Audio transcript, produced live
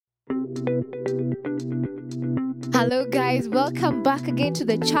Hello guys, welcome back again to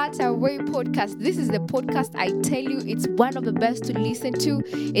the Chat Away podcast. This is the podcast I tell you it's one of the best to listen to.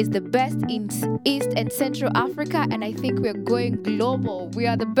 It's the best in East and Central Africa, and I think we're going global. We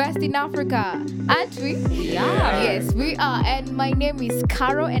are the best in Africa, aren't we? Yeah. Yes, we are. And my name is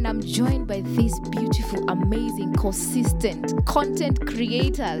Caro, and I'm joined by these beautiful, amazing, consistent content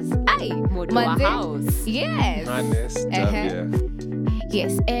creators. Aye, Modua House. Yes. Honest.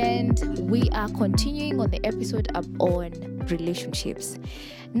 Yes, and we are continuing on the episode on relationships.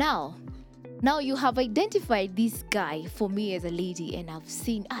 Now you have identified this guy for me as a lady, and I've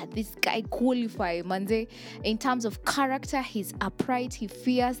seen this guy qualify, manze. In terms of character, he's upright, he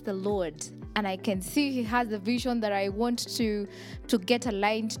fears the Lord, and I can see he has the vision that I want to get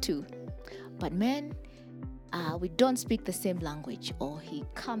aligned to. But man, we don't speak the same language, or he's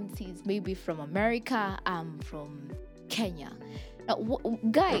maybe from America, I'm from Kenya.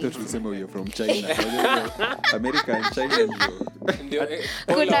 Guys, you're from China. America and China.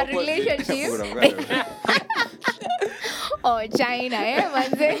 Kuna relationship. Oh, China,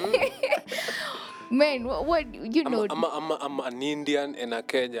 manze. Man, what you know? I'm an Indian and a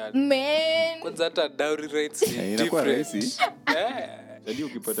Kenyan. Man, What's that? A dowry rates is different.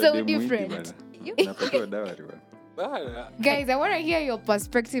 So different. Guys, I want to hear your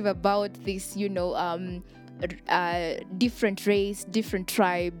perspective about this. Different race, different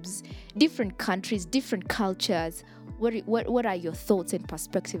tribes, different countries, different cultures. What are your thoughts and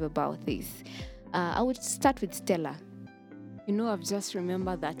perspective about this? I would start with Stella. I've just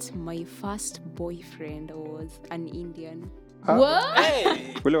remembered that my first boyfriend was an Indian. What?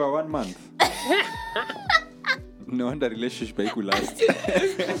 Hey! We were 1 month. No wonder relationship haiku last.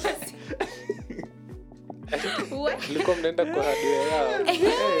 Nilikuwa mnaenda kwa hardware yao.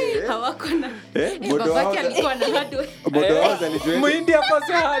 Hawako na. Babake alikuwa na hardware. Modowaza alijoin. Muhindi hapa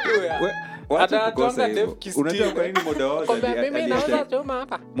si hardware. Unajua kwa nini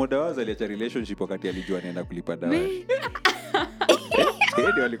Modowaza aliacha relationship wakati alijua anaenda kulipa dawa.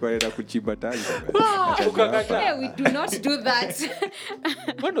 Ndio alikuwa anaenda kuchimba tani. Yeah, we do not do that.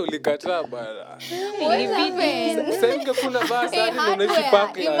 Mbona ulikataa bana? Sasa ingekuna basi hadi unaishi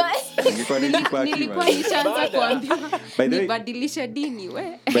parkland. Nilikuwa nishaanza kuambia nibadilisha dini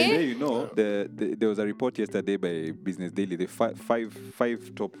we. By the way, there was a report yesterday by Business Daily, the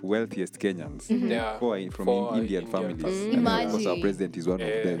five top wealthiest Kenyans. Yeah. From Indian families. Imagine. And of course, our president is one of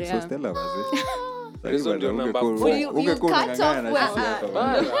them. Yeah. So Stella was it. Reason ndio number 4. You cut off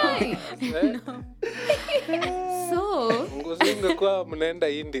So Ungekuwa mnaenda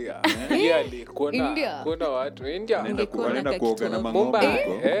India. Really kuona watu India. Wanaenda kuoga na mang'ombe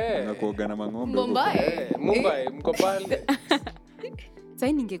huko. Na kuoga na mang'ombe huko. Mumbai mko pale.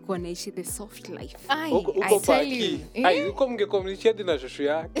 sasa ningekuwa naishi the soft life. Uko paki. Uko mngekomlisha na shushu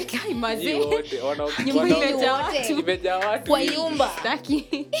yake. Kai mazee. Imejaa watu. Kwa nyumba.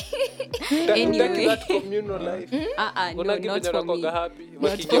 Staki. Anyway. That communal life. No, not for me.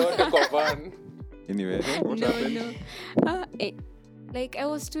 Wakija wote kwa van. Anyway, what happened? Like I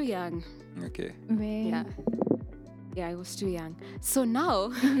was too young. Okay. Yeah, I was too young. So now,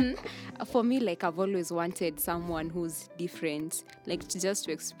 for me, like I've always wanted someone who's different, like just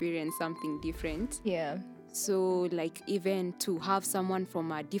to experience something different. Yeah. So like even to have someone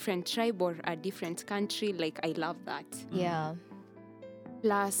from a different tribe or a different country, like I love that. Yeah.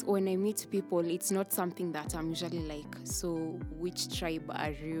 Plus, when I meet people, it's not something that I'm usually like, so which tribe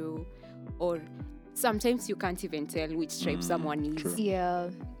are you? Or sometimes you can't even tell which tribe someone is. True. Yeah.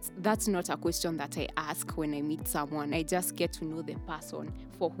 That's not a question that I ask when I meet someone. I just get to know the person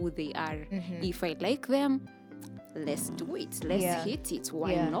for who they are. Mm-hmm. If I like them, let's do it. Let's hit it.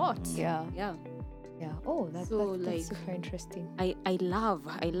 Why not? Yeah. Oh, that's super interesting. I love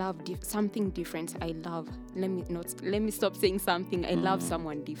something different. Let me stop saying something. I love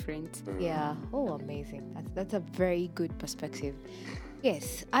someone different. Yeah. Oh, amazing. That's a very good perspective.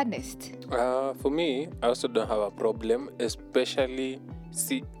 Yes, Ernest. For me, I also don't have a problem, especially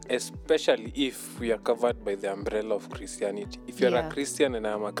if we are covered by the umbrella of Christianity. If you're a Christian and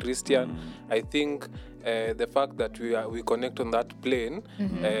I'm a Christian, I think the fact that we connect on that plane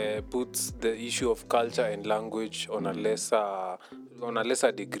puts the issue of culture and language on a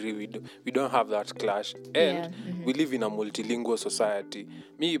lesser degree. We don't have that clash, and we live in a multilingual society.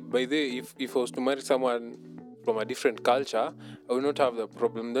 Me, by the way, if I was to marry someone from a different culture, I will not have the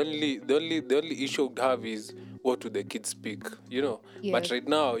problem. The only issue I would have is what do the kids speak, Yes. But right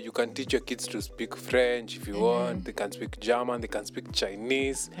now, you can teach your kids to speak French if you want. They can speak German, they can speak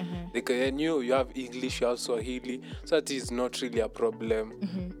Chinese. They can, you have English, you have Swahili. So that is not really a problem.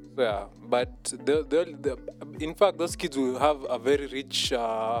 Yeah. but in fact, those kids will have a very rich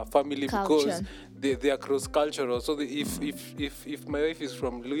family because Culture. they are cross-cultural. So if my wife is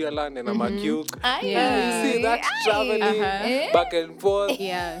from Luyaland and I'm a Kyuk, Aye. you see that traveling Uh-huh. back and forth,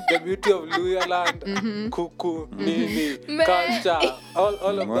 Yeah. the beauty of Luyaland, kuku, nini, culture,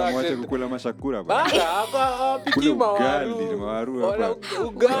 all of Mwache that. kukula mashakura ba. Piki Kule mawaru, ugali, mawaru wala hapa.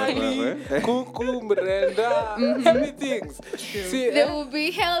 ugali, kuku, mrenda, everything. See, There will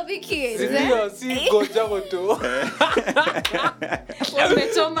be healthy kids. ndio, si goja moto.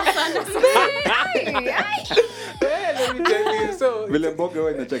 Wamechoma sana. Let me tell you, so Vile mboga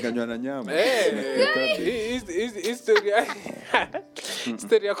huwa inachanganywa na nyama.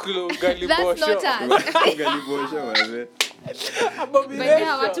 Historia kula ugali That's bosho. not us. Ugali bosho wazee. Baadhi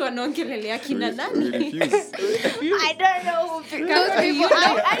ya watu wanaongelelea kina nani? We refuse. I don't know who those people.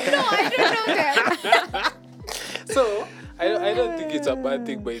 I don't know them. So I don't think it's a bad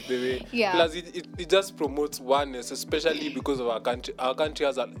thing, by the way. Yeah. Plus, it just promotes oneness, especially because of our country. Our country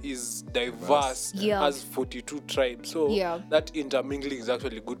is diverse, Yeah. has 42 tribes. So Yeah. that intermingling is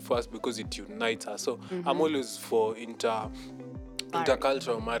actually good for us because it unites us. So I'm always for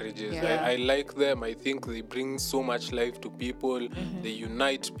intercultural marriages. Yeah. I like them. I think they bring so much life to people. They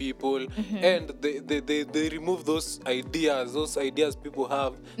unite people, and they remove those ideas people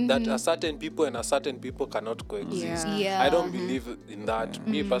have that a certain people and a certain people cannot coexist. Yeah. I don't believe in that.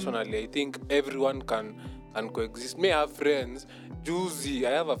 Me personally, I think everyone can coexist. May I have friends. Juicy,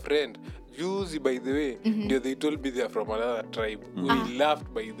 I have a friend. Juicy, by the way, they told me they're from another tribe. We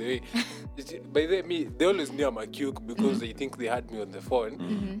laughed, by the way. By the way, they always knew I'm a Kyuk because they think they had me on the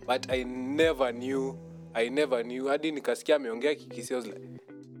phone. But I never knew. Hadi nikasikia ameongea Kikisi, I was like,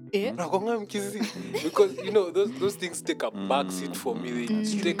 Nakonga Mkisi. Because, those things take a backseat for me. They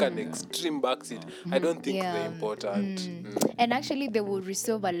take an extreme backseat. I don't think they're important. And actually, they will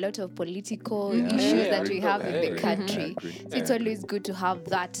resolve a lot of political issues that we have in the country. So it's always good to have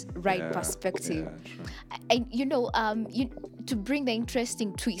that right perspective. Yeah, And to bring the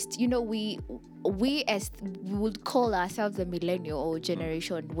interesting twist, we as we would call ourselves the millennial or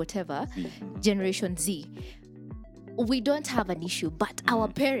generation whatever, Generation Z. We don't have an issue, but our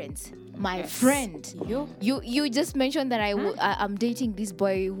parents, my friend, you just mentioned that I'm dating this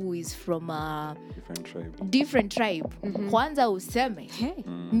boy who is from a different tribe. Kwanza useme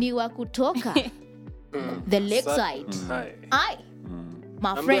ni wa kutoka the lakeside. Aye.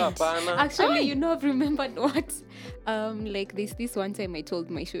 My friend. Actually, I've remembered what. Like this one time I told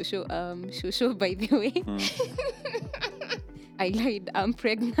my shosho, by the way. I lied, I'm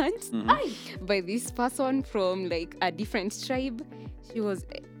pregnant by this person from like a different tribe.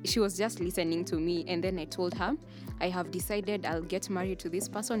 She was just listening to me, and then I told her, I have decided I'll get married to this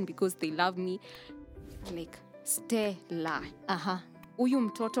person because they love me. Like, Stella. Huyu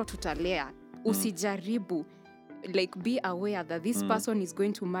mtoto tutalea. Usijaribu. Like, be aware that this person is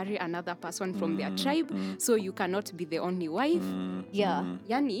going to marry another person from their tribe, so you cannot be the only wife. Yeah.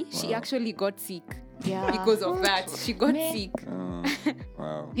 Yani, she actually got sick. Yeah. Because of that, she got sick.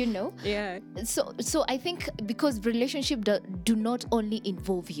 Wow. Yeah. So I think because relationship do not only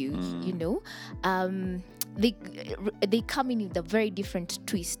involve you, they come in with a very different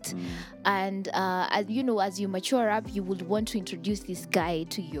twist. And as you mature up, you would want to introduce this guy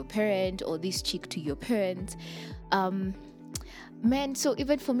to your parent or this chick to your parent. Man, so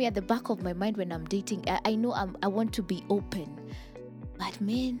even for me, at the back of my mind when I'm dating, I know I want to be open, but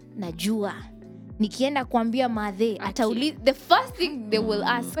man, najua nikienda kuambia madhe atauliza, the first thing they will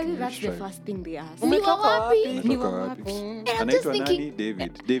ask, Well, that's the first thing they ask. ni wa wapi? Umetoka wapi? And I'm just Anaitwa thinking, nani?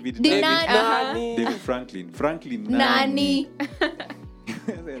 David Nani? Franklin nani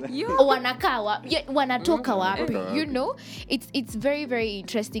Yo. wanakaa wapi? Wanatoka wapi? It's very, very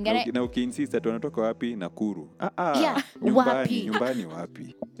interesting. And na ukiinsist ati wanatoka wapi? Nakuru. Yeah, wapi? Nyumbani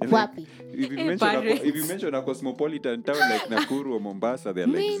wapi? Wapi? If you mention a cosmopolitan town like Nakuru or Mombasa, they're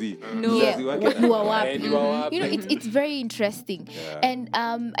like Z. Yeah, Wazazi ni wake wa wapi? Ni wa wapi? It's very interesting. And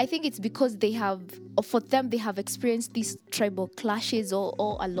I think it's because for them they have experienced these tribal clashes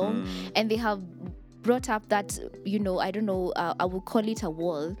all along, and they have brought up that I don't know, I will call it a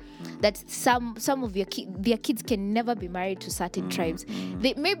wall, that some of their kids can never be married to certain tribes.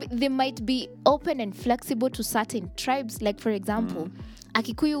 They might be open and flexible to certain tribes, like for example,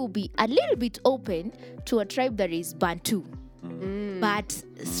 Akikuyu will be a little bit open to a tribe that is Bantu, but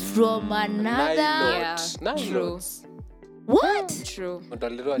from another True. What? True.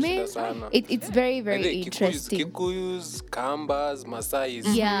 Watalelewa Man, shida sana. it's very, very Either interesting. Kikuyus, Kambas, Masais,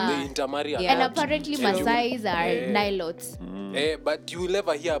 Yeah. they intermarry a Yeah. And lot. apparently And you- Maasais are Eh. Nilots. But you will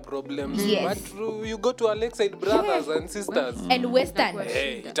never hear problems. Yes. But you go to a lakeside brothers and sisters. And Western.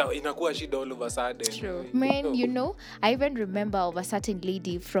 Inakuwa shida all of a sudden. True. Man, you know, I even remember of a certain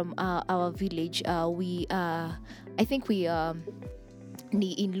lady from our village. I think we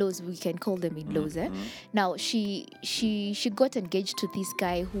in-laws, we can call them in-laws. Now she got engaged to this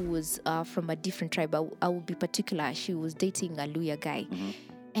guy who was from a different tribe. I will be particular. She was dating a Luya guy,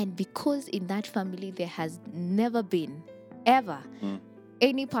 and because in that family there has never been ever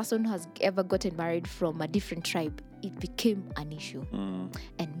any person who has ever gotten married from a different tribe, it became an issue.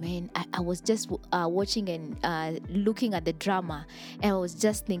 And man, I was just watching and looking at the drama, and I was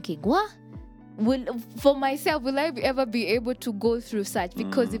just thinking, what? For myself, will I ever be able to go through such?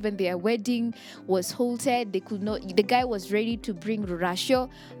 Because even their wedding was halted. They could not. The guy was ready to bring Rurasho,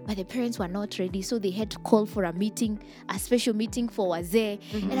 but the parents were not ready, so they had to call for a meeting, a special meeting for Wazee.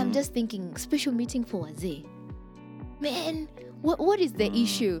 And I'm just thinking, special meeting for Wazee, man. What is the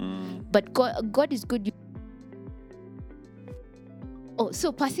issue? But God is good. Oh,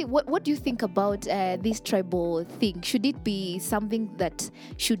 so Pasi, what do you think about this tribal thing? Should it be something that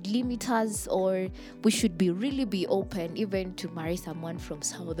should limit us, or we should really be open even to marry someone from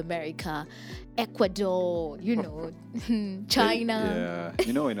South America, Ecuador, China?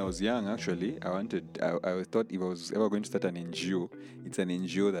 Yeah. When I was young, actually, I thought if I was ever going to start an NGO, it's an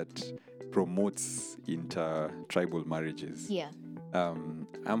NGO that promotes inter-tribal marriages. Yeah.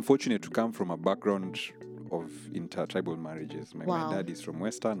 I'm fortunate to come from a background of inter-tribal marriages. My dad is from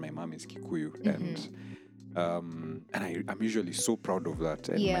Western, my mom is Kikuyu, and I'm usually so proud of that,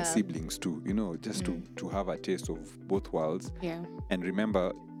 and my siblings too. Just to have a taste of both worlds. Yeah. And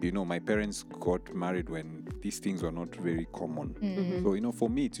remember, my parents got married when these things were not very common. So for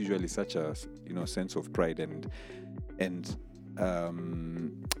me, it's usually such a sense of pride, and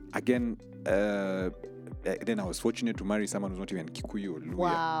again. Then I was fortunate to marry someone who's not even Kikuyu or Luya.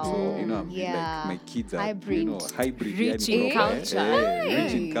 Wow. So, like my kids are, hybrid. Rich in culture.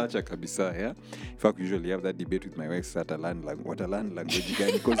 Rich in culture, kabisa, yeah. In fact, we usually have that debate with my wife, what a land language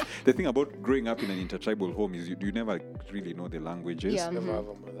guy. Because the thing about growing up in an intertribal home is you never really know the languages. Yeah. Never have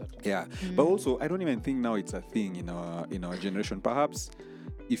a mother. Yeah. But also, I don't even think now it's a thing in our generation. Perhaps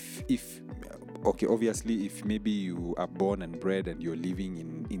if obviously, if maybe you are born and bred and you're living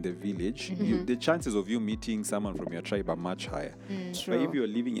in the village, the chances of you meeting someone from your tribe are much higher. But if you're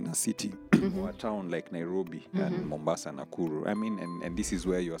living in a city or a town like Nairobi and Mombasa, Nakuru, and this is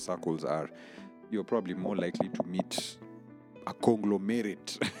where your circles are, you're probably more likely to meet a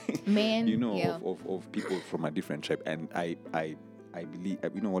conglomerate, of people from a different tribe. And I believe,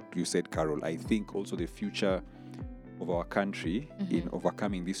 what you said, Carol, I think also the future of our country in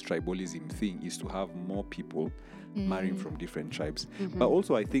overcoming this tribalism thing is to have more people marrying from different tribes. But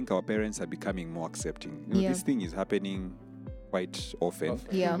also I think our parents are becoming more accepting. This thing is happening quite often.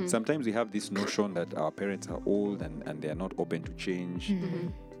 Yeah. Sometimes we have this notion that our parents are old and they are not open to change.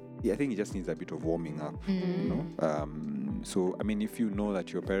 I think it just needs a bit of warming up. So if you know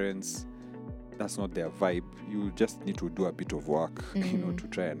that your parents, that's not their vibe, you just need to do a bit of work to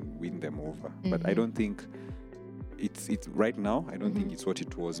try and win them over. But I don't think it's right now, I don't think it's what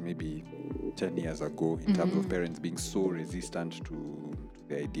it was maybe 10 years ago in terms of parents being so resistant to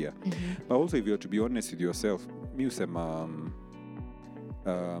the idea. But also, if you're to be honest with yourself,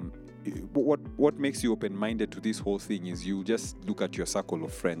 what makes you open-minded to this whole thing is you just look at your circle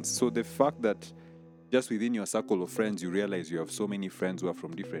of friends. So the fact that just within your circle of friends, you realize you have so many friends who are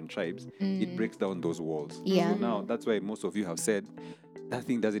from different tribes, it breaks down those walls. Yeah. So now, that's why most of you have said, that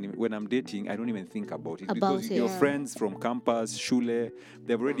thing doesn't even, when I'm dating, I don't even think about it. Because your friends from campus, Shule,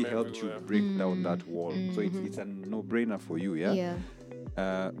 they've already helped you break down that wall. So it's a no-brainer for you, yeah?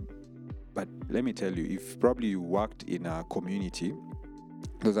 But let me tell you, if probably you worked in a community,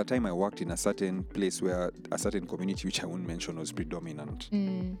 there was a time I worked in a certain place where a certain community, which I won't mention, was predominant.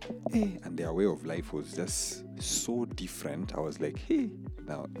 And their way of life was just so different. I was like, hey,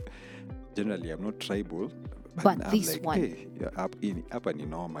 now, generally I'm not tribal, but I'm this like, one, hey, up and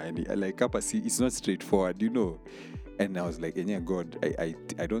Norma, like up, it's not straightforward, And I was like, yeah, God,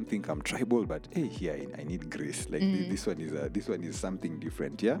 I don't think I'm tribal, but hey, here I need grace. Like this one is something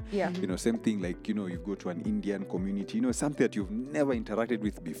different, yeah. Same thing like you go to an Indian community, something that you've never interacted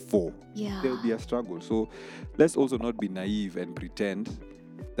with before. Yeah, there'll be a struggle. So let's also not be naive and pretend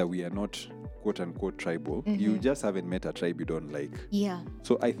that we are not quote unquote tribal, you just haven't met a tribe you don't like. Yeah.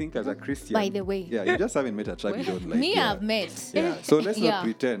 So I think as a Christian, By the way. yeah, you just haven't met a tribe you don't like. Me, yeah. I've met. Yeah. So let's Yeah. not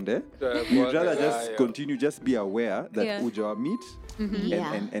pretend, eh? Yeah, You'd rather yeah, just yeah. continue, just be aware that Yeah. ujawa meet,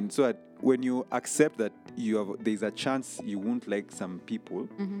 Yeah. and so when you accept that there's a chance you won't like some people,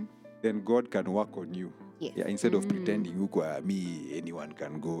 then God can work on you. Yes. Yeah, instead of pretending me, anyone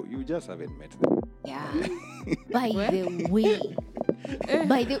can go. You just haven't met them. Yeah. By the way,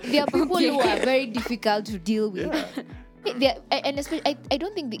 there are people who are very difficult to deal with. And especially, I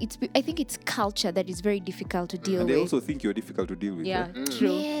don't think I think it's culture that is very difficult to deal And with. they also think you're difficult to deal with. Yeah, eh? true.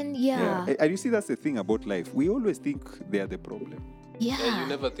 Man, yeah. And you see, that's the thing about life. We always think they are the problem. Yeah. Yeah, you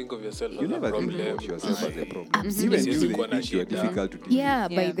never think of yourself You as a never problem. think about yourself as a problem. Absolutely. Even you, Sisi they kuwa na think you're shida. difficult to deal with. Yeah,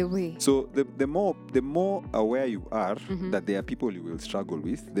 by Yeah. the way. So the more aware you are that there are people you will struggle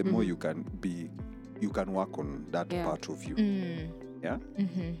with, the more you can work on that Yeah. part of you. Yeah.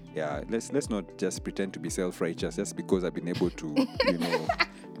 Mm-hmm. Yeah. Let's not just pretend to be self-righteous just because I've been able to,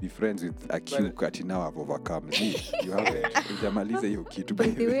 be friends with a cute cat now I've overcome. See, you haven't. Hujamaliza hiyo kitu, By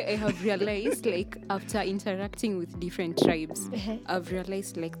the way, I have realized, like, after interacting with different tribes, I've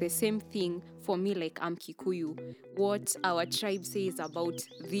realized, like, the same thing for me, like, I'm Kikuyu. What our tribe says about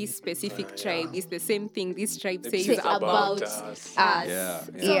this specific tribe is the same thing this tribe says Say about about us. us. Yeah.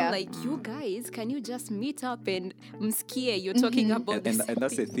 So Yeah. I'm like, you guys, can you just meet up and mskie, you're talking about this? And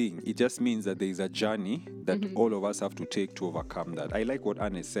that's the thing. It just means that there is a journey that all of us have to take to overcome that. I like what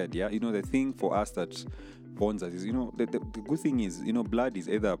Anne said. Yeah, the thing for us that bonds us is, the good thing is, blood is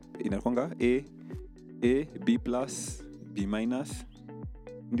either in A, B plus, B minus.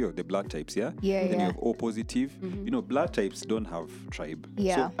 The blood types, yeah? Yeah, Then yeah. you have O positive. Blood types don't have tribe.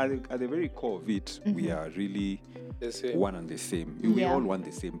 Yeah. So at the very core of it, we are really The same. one and the same. We Yeah. all want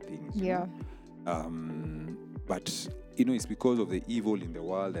the same things. Yeah. But it's because of the evil in the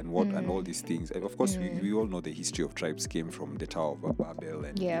world and and all these things. And of course, we all know the history of tribes came from the Tower of Babel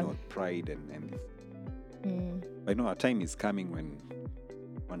and Yeah. pride and this. I know a time is coming when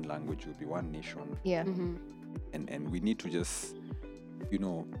one language will be one nation, Yeah. and we need to just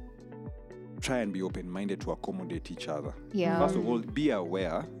try and be open-minded to accommodate each other. Yeah. First of all, be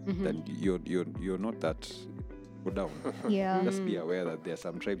aware that you're not that go down. Yeah. Just be aware that there are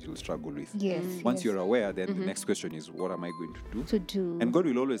some tribes you'll struggle with. Yes. Once yes. you're aware, then the next question is, what am I going to do? to do And God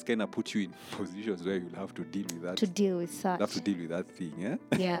will always kind of put you in positions where you'll have to deal with that. to deal with You'll have such. to deal with that thing, yeah?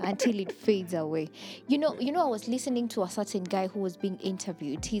 Yeah, until it fades away. I was listening to a certain guy who was being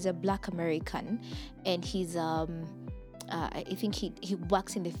interviewed. He's a Black American, and he's I think he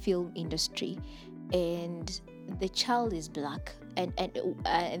works in the film industry, and the child is Black, and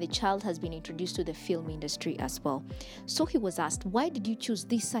the child has been introduced to the film industry as well. So he was asked, why did you choose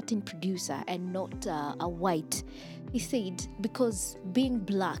this certain producer and not a white? He said, because being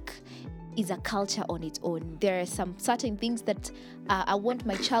Black is a culture on its own. There are some certain things that I want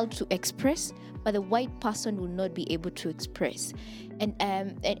my child to express, but the white person will not be able to express. And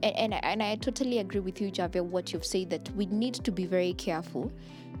I totally agree with you, Javier, what you've said, that we need to be very careful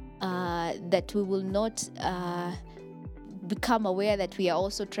that we will not become aware that we are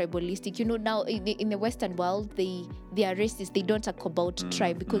also tribalistic. Now in the Western world, they are racist. They don't talk about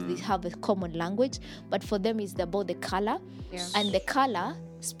tribe because they have a common language, but for them it's about the color. Yeah. And the color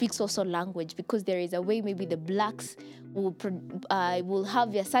speaks also language, because there is a way maybe the blacks will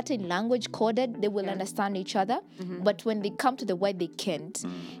have a certain language coded. They will understand each other, but when they come to the white, they can't.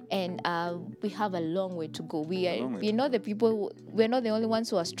 And we have a long way to go. We're not the only ones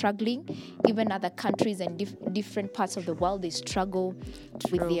who are struggling. Even other countries and different parts of the world, they struggle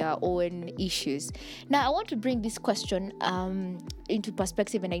with their own issues. Now, I want to bring this question into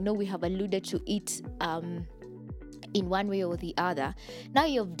perspective, and I know we have alluded to it in one way or the other. Now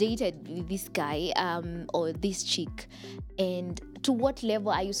you've dated with this guy or this chick, and to what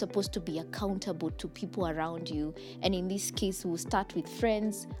level are you supposed to be accountable to people around you? And in this case, we'll start with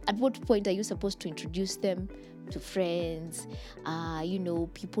friends. At what point are you supposed to introduce them to friends?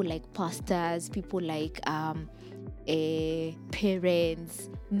 People like pastors, people like parents,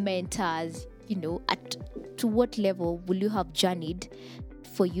 mentors. To what level will you have journeyed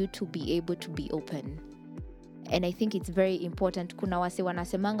for you to be able to be open? And I think it's very important. Kuna wase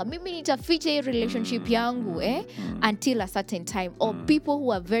wanasemanga, mimi nitaficha hii relationship yangu until a certain time. Or people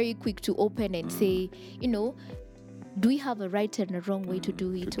who are very quick to open and say, do we have a right and a wrong way to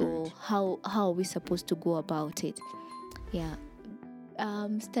do it? Or how are we supposed to go about it? Yeah.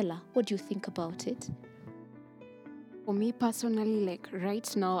 Stella, what do you think about it? For me personally, like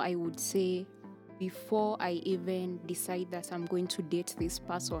right now, I would say before I even decide that I'm going to date this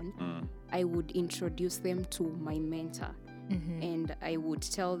person, I would introduce them to my mentor. And I would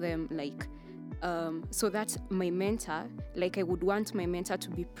tell them, like, so that my mentor, like I would want my mentor to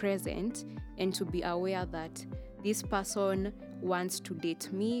be present and to be aware that this person wants to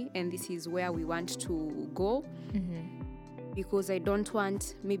date me and this is where we want to go. Because I don't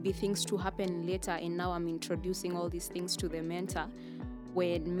want maybe things to happen later and now I'm introducing all these things to the mentor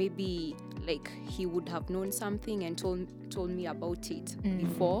when maybe like he would have known something and told me about it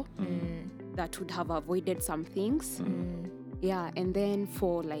before. That would have avoided some things. Yeah, and then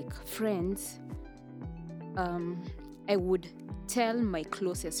for like friends, I would tell my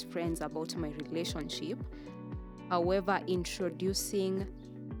closest friends about my relationship. However, introducing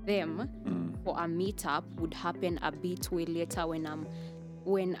them for a meetup would happen a bit way later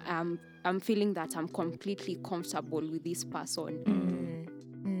when I'm feeling that I'm completely comfortable with this person.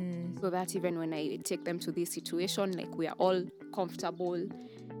 So that even when I take them to this situation, like we are all comfortable.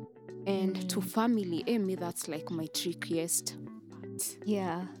 And to family, me, that's like my trickiest part.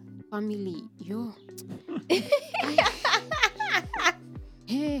 Yeah. Family, yo.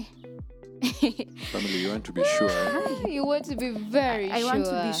 Hey. Family, you want to be sure. You want to be very sure. I want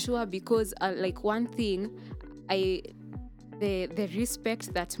to be sure because like one thing, the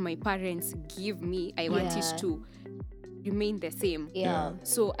respect that my parents give me, I want it to remain the same. Yeah.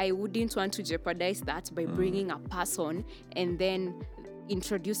 So I wouldn't want to jeopardize that by bringing a person and then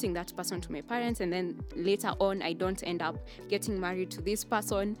introducing that person to my parents, and then later on I don't end up getting married to this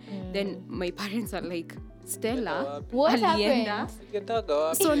person. Then my parents are like, Stella, What alienda.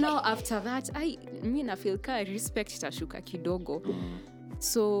 happened? So now after that, I feel respect itashuka kidogo.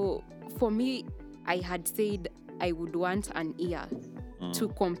 So for me, I had said I would want an year to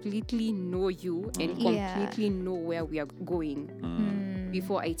completely know you and completely know where we are going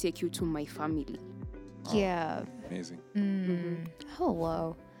before I take you to my family. Yeah. Amazing. Oh,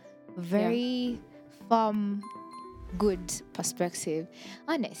 wow. Very firm, good perspective.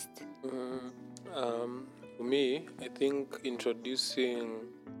 Honest. For me, I think introducing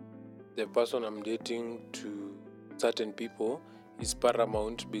the person I'm dating to certain people is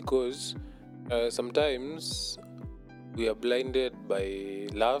paramount because sometimes we are blinded by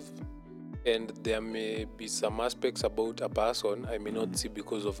love, and there may be some aspects about a person I may not see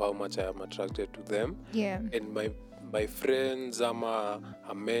because of how much I am attracted to them. Yeah. And my friends, I'm a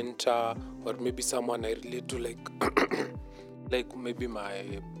mentor, or maybe someone I relate to, like maybe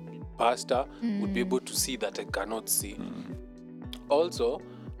my pastor would be able to see that I cannot see. Also,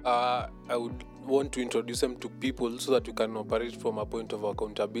 I would want to introduce them to people so that we can operate from a point of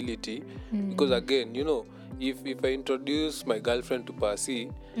accountability. Because again, if I introduce my girlfriend to Pasi,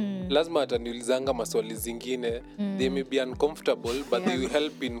 lazima ataniulizanga maswali zingine. They may be uncomfortable, but they will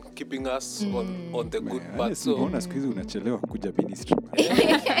help in keeping us on the good path. So Mbona siku hizi unachelewa kuja ministry?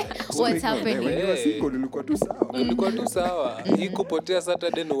 What's happening? When you were single, ulikuwa tu sawa. ulikuwa tu sawa. Hii kupotea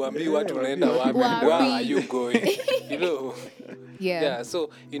Saturday na uambii watu unaenda wapi? Wapi? Where are you going? Yeah. So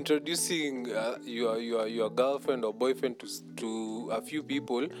introducing your girlfriend or boyfriend to a few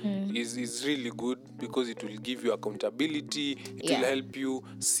people is really good because it will give you accountability. It will help you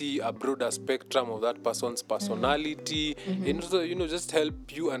see a broader spectrum of that person's personality, and also just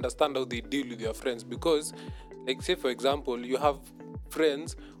help you understand how they deal with their friends. Because, like, say for example, you have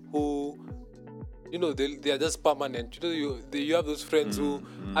friends who they are just permanent. You have those friends who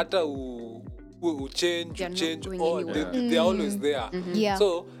who change, or they are always there. Yeah.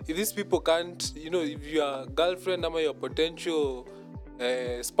 So if these people can't, if your girlfriend or your potential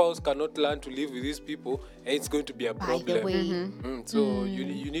spouse cannot learn to live with these people, it's going to be a problem. By the way. So you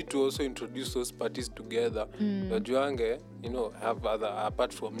need to also introduce those parties together. Juange, have other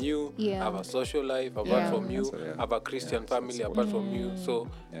apart from you, have a social life apart from you, have a Christian family apart from you. So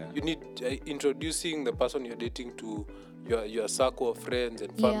you need introducing the person you're dating to your circle of friends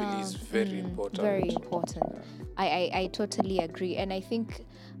and family is very important. Very important. I totally agree, and I think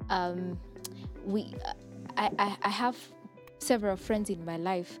I have several friends in my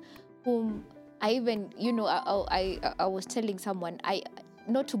life whom I even I was telling someone, I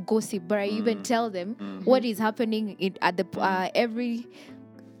not to gossip, but I even tell them what is happening at the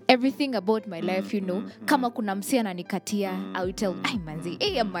everything about my life, kama kuna msi ananikatia, I will tell, ay manzi,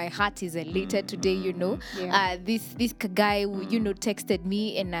 my heart is elated today, this guy who, texted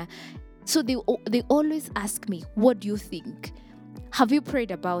me, and so they always ask me, what do you think? Have you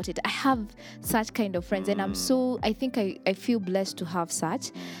prayed about it? I have such kind of friends, and I think I feel blessed to have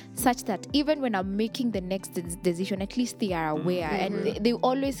such that even when I'm making the next decision, at least they are aware, and they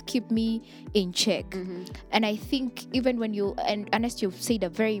always keep me in check. And I think even when and Ernest, you've said a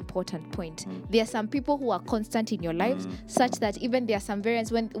very important point. There are some people who are constant in your lives, such that even there are some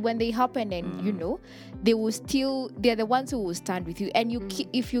variants when they happen, and they are the ones who will stand with you. And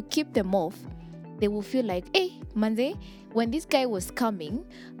if you keep them off, they will feel like, hey, Manze, when this guy was coming,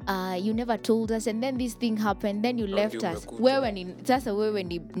 you never told us, and then this thing happened, then you left us. That's a way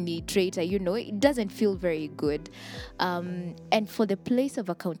when you traitor, it doesn't feel very good. And for the place of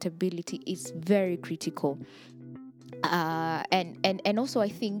accountability is very critical. And also I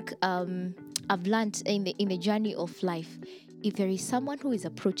think I've learned in the journey of life, if there is someone who is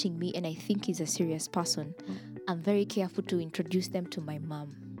approaching me and I think is a serious person, I'm very careful to introduce them to my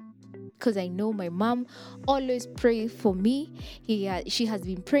mom. Because I know my mom always prays for me. She has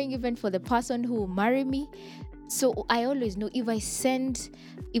been praying even for the person who will marry me. So I always know if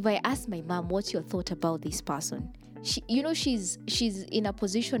I ask my mom, what's your thought about this person? She's in a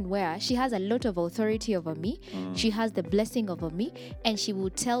position where she has a lot of authority over me. She has the blessing over me, and she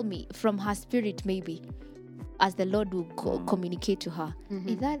will tell me from her spirit, maybe, as the Lord will communicate to her,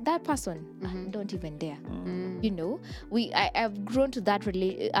 hey, that person, don't even dare. I've grown to that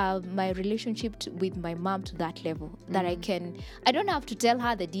my relationship with my mom to that level that I don't have to tell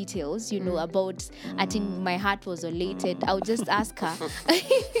her the details, about I think my heart was elated. I'll just ask her,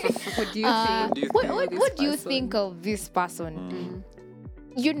 what do you think? What do you think of this person?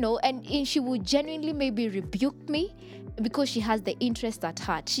 And she would genuinely maybe rebuke me because she has the interest at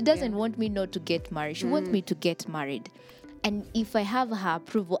heart. She doesn't want me not to get married. She wants me to get married. And if I have her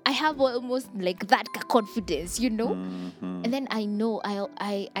approval, I have almost like that confidence, And then I know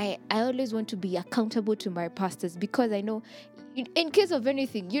I always want to be accountable to my pastors, because I know in case of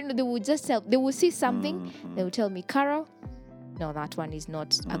anything, they will just tell, they will see something, they will tell me, Carol, no, that one is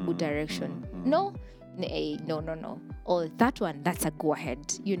not a good direction. No. Or that one, that's a go ahead,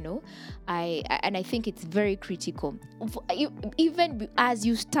 I think it's very critical. Even as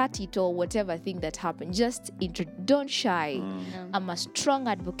you start it or whatever thing that happened, just don't shy. I'm a strong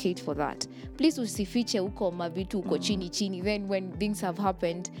advocate for that. Please usifiche uko mavitu uko chini. Then when things have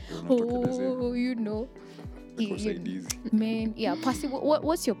happened, man, yeah. Pasi,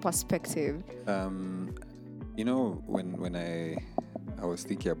 what's your perspective? When I was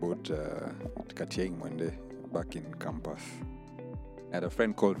thinking about Katieng one day back in campus, I had a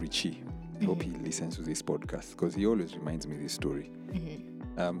friend called Richie. I hope he listens to this podcast, because he always reminds me this story.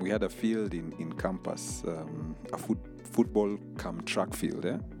 We had a field in campus, a football track field,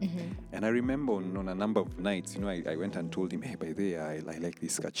 and I remember on a number of nights, I went and told him, hey, by the way, I like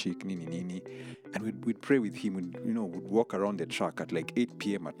this kachik, nini, and we'd pray with him. We'd walk around the track at like 8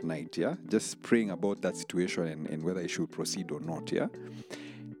 p.m. at night, just praying about that situation and whether I should proceed or not,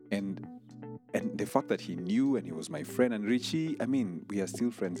 and the fact that he knew and he was my friend, and Richie, we are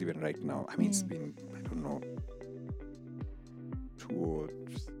still friends even right now. It's been, I don't know,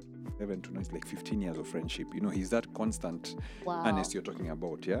 7 to 9, like 15 years of friendship. He's that constant, honest you're talking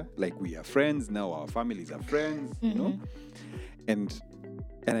about, like we are friends now, our families are friends, and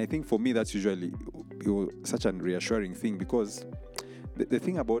I think for me that's usually such a reassuring thing, because the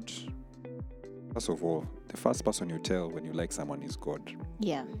thing about, first of all, the first person you tell when you like someone is God.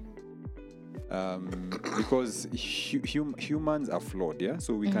 Because humans are flawed,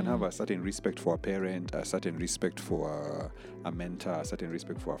 so we can have a certain respect for a parent, a certain respect for a mentor, a certain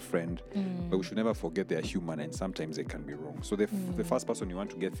respect for a friend, but we should never forget they are human and sometimes they can be wrong. So the first person you want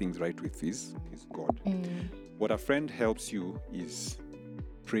to get things right with is God. What a friend helps you is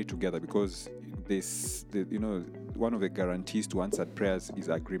pray together, because one of the guarantees to answered prayers is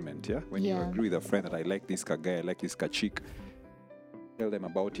agreement. When you agree with a friend that I like this guy, I like this kachik, tell them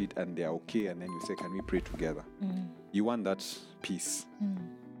about it and they're okay, and then you say, can we pray together? You want that peace,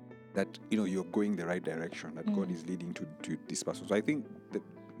 that you're going the right direction, that God is leading to this person. So I think that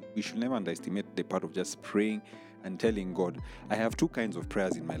we should never underestimate the part of just praying and telling God. I have two kinds of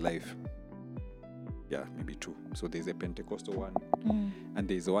prayers in my life. Maybe two. So there's a Pentecostal one, and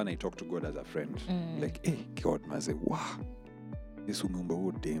there's the one I talk to God as a friend. Like, hey, God, maze, wow, this umumba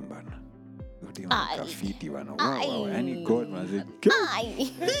wo dembana. Kafiti wana. Wow, yani God, maze.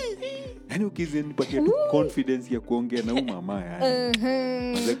 Yani ukizenipatia tu confidence ya kuongea na mama yani.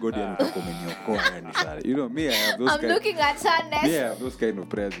 Maze God yani utakomeniokoa yani sana. Me, I have those I'm looking at her next. I have those kind of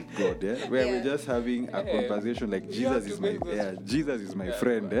prayers with God, where we're just having a conversation like Jesus is my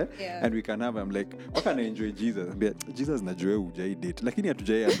friend, and we can have, I'm like, how can I enjoy Jesus? Jesus najua hujai date, lakini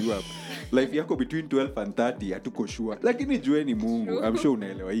hatujai ambiwa life yako between 12 and 30 hatuko sure, lakini jueni Mungu. I'm sure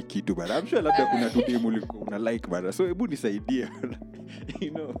unaelewa hii kitu bana. I'm sure labda kuna tu demo una like bana, so hebu nisaidie.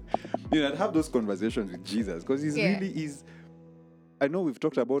 I'd have those conversations with Jesus, because he really is. I know we've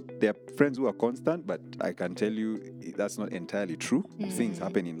talked about there are friends who are constant, but I can tell you that's not entirely true. Things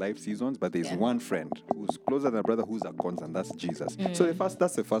happen in life seasons, but there's one friend who's closer than a brother who's a constant. That's Jesus. So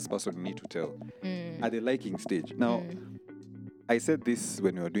that's the first person you need to tell at the liking stage. Now, I said this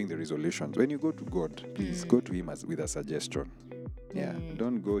when we were doing the resolutions. When you go to God, please go to Him with a suggestion. Yeah,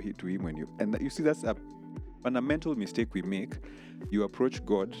 don't go to Him when you. And you see, that's a fundamental mistake we make. You approach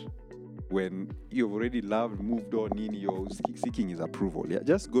God when you've already loved, moved on, you're seeking His approval. Yeah,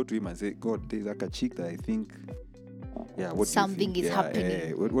 just go to Him and say, God, there's like a chick that I think. Yeah, what something do you think? is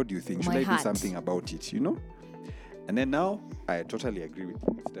happening. What do you think? Should My I heart. do something about it? And then now, I totally agree with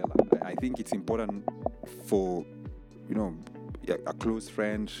Stella. I think it's important for, a close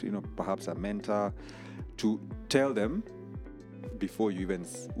friend, perhaps a mentor, to tell them before you even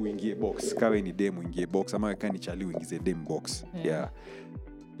uingie box. Kawe ni dem uingie box, ama kani chali uingize dem box. Yeah.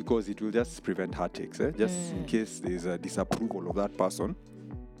 Because it will just prevent heartaches. Just in case there's a disapproval of that person,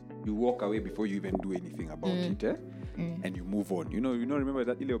 you walk away before you even do anything about it. And you move on. Remember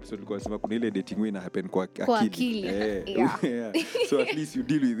that ile episode because kuna ile dating way na happen kwa akili. Yeah. So at least you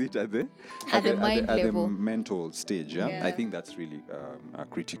deal with it at the mind level. the mental stage. Yeah? I think that's really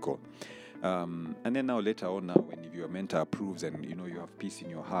critical. And then now later on, when your mentor approves and you have peace in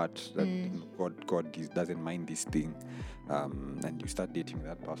your heart that God doesn't mind this thing, and you start dating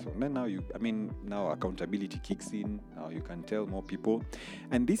that person, then now accountability kicks in. Now you can tell more people,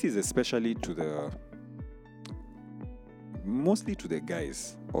 and this is especially mostly to the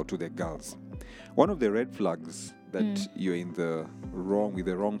guys or to the girls. One of the red flags that you're in the wrong with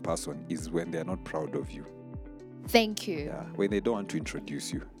the wrong person is when they're not proud of you. Thank you. Yeah, when they don't want to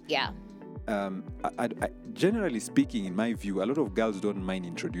introduce you. Yeah. I, generally speaking, in my view, a lot of girls don't mind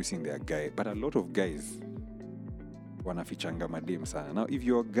introducing their guy, but a lot of guys wanafichanga madem sana. Now, if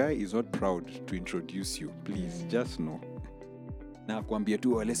your guy is not proud to introduce you, please just know. Na kuambia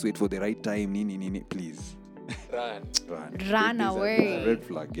tu, let's wait for the right time, nini, please. Run away. There's a red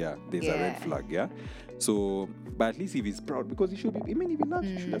flag, yeah. There's a red flag, yeah. So, but at least if he's proud, because he should be, if he loves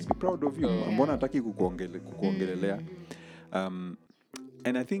you, he should just be proud of you. Mbona hataki kukuongelelea.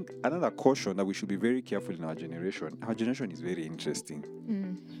 And I think another caution that we should be very careful in our generation is very interesting.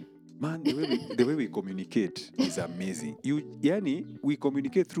 Man, the way we communicate is amazing. We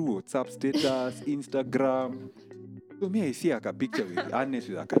communicate through WhatsApp status, Instagram. So me, I see a picture with Ernest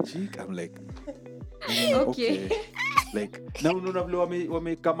with a chick. I'm like, okay. Like, now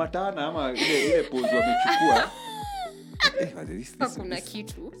wamekamatana ama ile pose wamechukua. Hakuna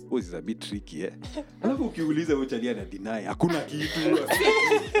kitu. This is a bit tricky, eh? Alafu ukiuliza uchalia na deny, hakuna kitu.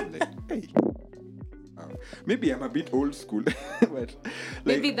 Like, hey. Maybe I'm a bit old school, but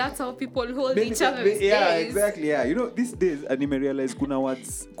maybe that's how people hold each other. Yeah, exactly. Yeah, these days, and I realize kuna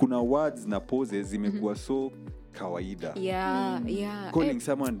words na poses zimekuwa so kawaida. Yeah. Calling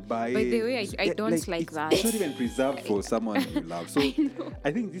someone by the way, I don't like that. It's not even preserved for someone you love. So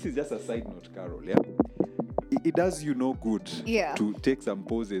I think this is just a side note, Carol. Yeah. It does you no good to take some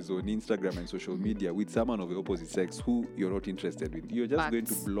poses on Instagram and social media with someone of the opposite sex who you're not interested in. You're just going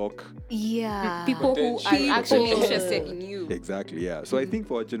to block people who are actually interested in you. Exactly, yeah. So I think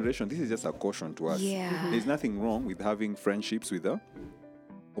for our generation, this is just a caution to us. Yeah. There's nothing wrong with having friendships with the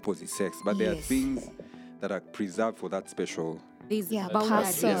opposite sex, but there are things that are preserved for that special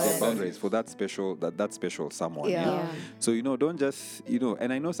boundaries. Boundaries for that special someone. Yeah. So don't just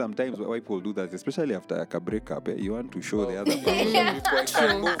and I know sometimes why people do that, especially after a breakup. You want to show the other person.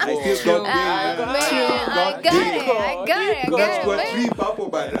 I still got I got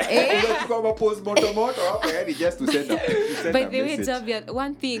it. Just to send a By the way, message. Javier,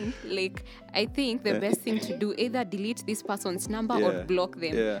 one thing, like, I think the best thing to do, either delete this person's number or block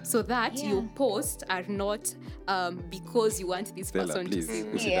them, so that your posts are not because you want this Stella, person please, to see.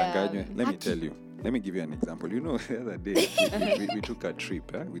 usidanganywe. Let me tell you. Let me give you an example. The other day we took a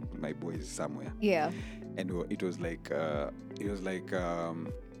trip with my boys somewhere. Yeah. And it was like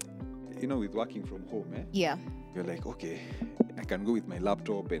with working from home. Yeah. You're like, okay, I can go with my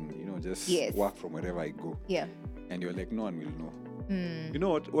laptop and just work from wherever I go. Yeah. And you're like, no one will know. You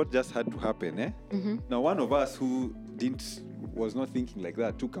know what just had to happen, Now one of us who was not thinking like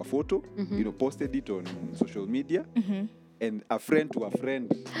that took a photo, posted it on social media, and a friend to a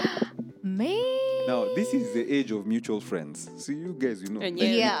friend. Man. Now this is the age of mutual friends. So you guys,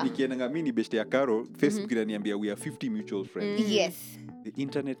 nikiendanga mimi beshte ya Carol, Facebook inaniambia we are 50 mutual friends. Yes. The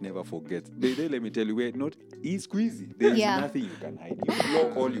internet never forgets. Let me tell you, we're not it's squeezy. There's nothing you can hide. You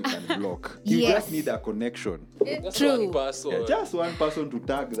block all you can block. You just need a connection. Just one person. Yeah, just one person to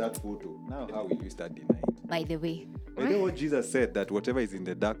tag that photo. Now how will you start denying? By the way. You know what Jesus said, that whatever is in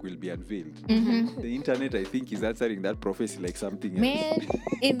the dark will be unveiled. The internet, I think, is answering that prophecy like something else. Man,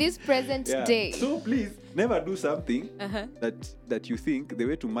 in this present day. So please, never do something that you think the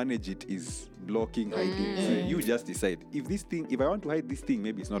way to manage it is blocking, hiding. So you just decide if I want to hide this thing,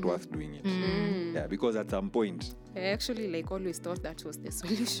 maybe it's not worth doing it. Yeah, because at some point I actually like always thought that was the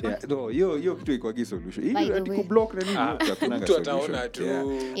solution. yeah, no, hiyo kitu ikwagi solution. By Hiyo the ati way. kublock na nini, hakunanga mtu solution. ataona tu.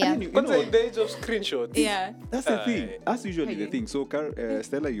 Yeah. Kwanza in the age of screenshots. Yeah. That's the thing. That's usually the Okay. thing. So,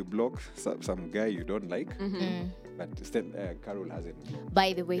 Stella, you block some guy you don't like, but Carol hasn't blocked.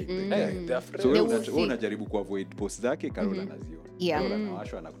 By the way. They're friends. So They wewe will see. unajaribu kuavoid post zake, Carol anaziona. Yeah. Carol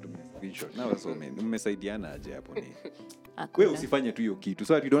anawashwa anakutumia screenshot. Now so mmesaidiana aje hapo ni. Hakuna. Wewe usifanye tu hiyo kitu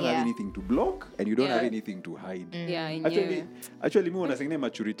so that you don't have Yeah. anything to block and you don't Yeah. have anything to hide. Yeah, yenyewe. Actually mimi unasengine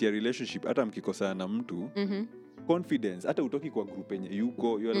maturity ya relationship hata mkikosana na mtu confidence hata utoki kwa group yenye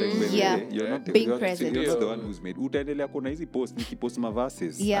yuko you're like wewe, Yeah. you're not Being you're present. not the one who's made utaendelea kuna hizi post nikipost ma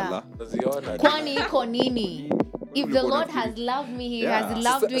verses Yeah. ala. Naziona. Kwani iko nini? If the Lord has loved me, he Yeah. has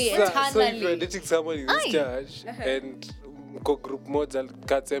loved me So if you're eternally. dating someone in this Aye. church and mko group moja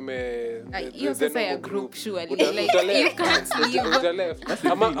katseme Hiyo sasa ya group surely. Uta Like you left. can't leave. Uta left.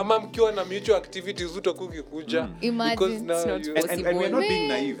 Ama mkiwa na mutual activities utakuki kuja. Imagine. Because now It's not you- possible. And we're not being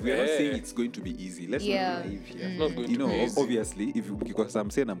naive. We're not Yeah. saying it's going to be easy. Let's Yeah. not be naive here. It's not going You to know, be easy. obviously, if mkikosa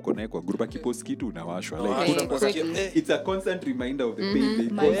msee na mko naye kwa group akipost kitu unawashwa. Unawashwa. Like, kuna Quick. it's a constant reminder of the pain they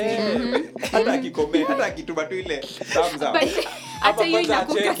My caused. Hata akicomment, hata akituma tu ile thumbs up. But hata hiyo kwanza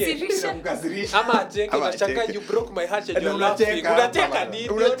acheke. inakukasirisha. Inamkasirisha. ama acheke Ama unashangaa acheke. you broke my heart and And you're unacheka laughing. hapa Unacheka bana. nini?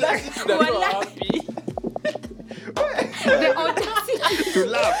 Unacheka. Unacheka tunajua Wala. wapi. The audacity. To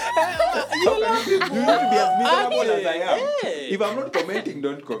laugh. You need to be as miserable as I am. Hey. If I'm not commenting,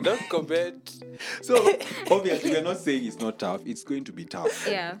 don't comment. Don't comment. So obviously we're not saying it's not tough. It's going to be tough.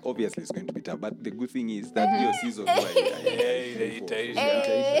 Yeah. Obviously it's going to be tough. But the good thing is that your season just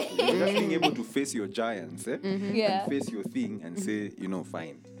being able to face your giants, Yeah. and face your thing and say,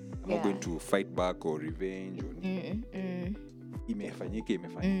 fine. I'm not going to fight back or revenge or imefanyika.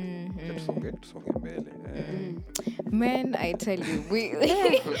 Tusonge mbele. Man, I tell you,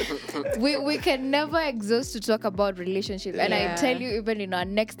 we can never exhaust to talk about relationship. And I Yeah. tell you, even in our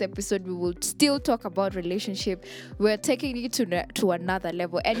next episode, we will still talk about relationship. We're taking it to another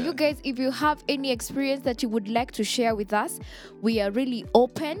level. And you guys, if you have any experience that you would like to share with us, we are really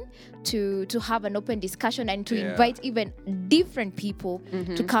open to have an open discussion and to invite even different people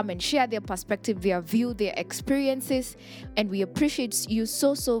to come and share their perspective, their view, their experiences. And we appreciate you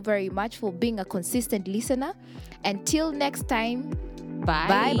so very much for being a consistent listener. Until next time, bye.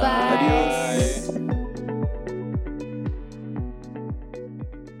 Bye. Bye. Adios.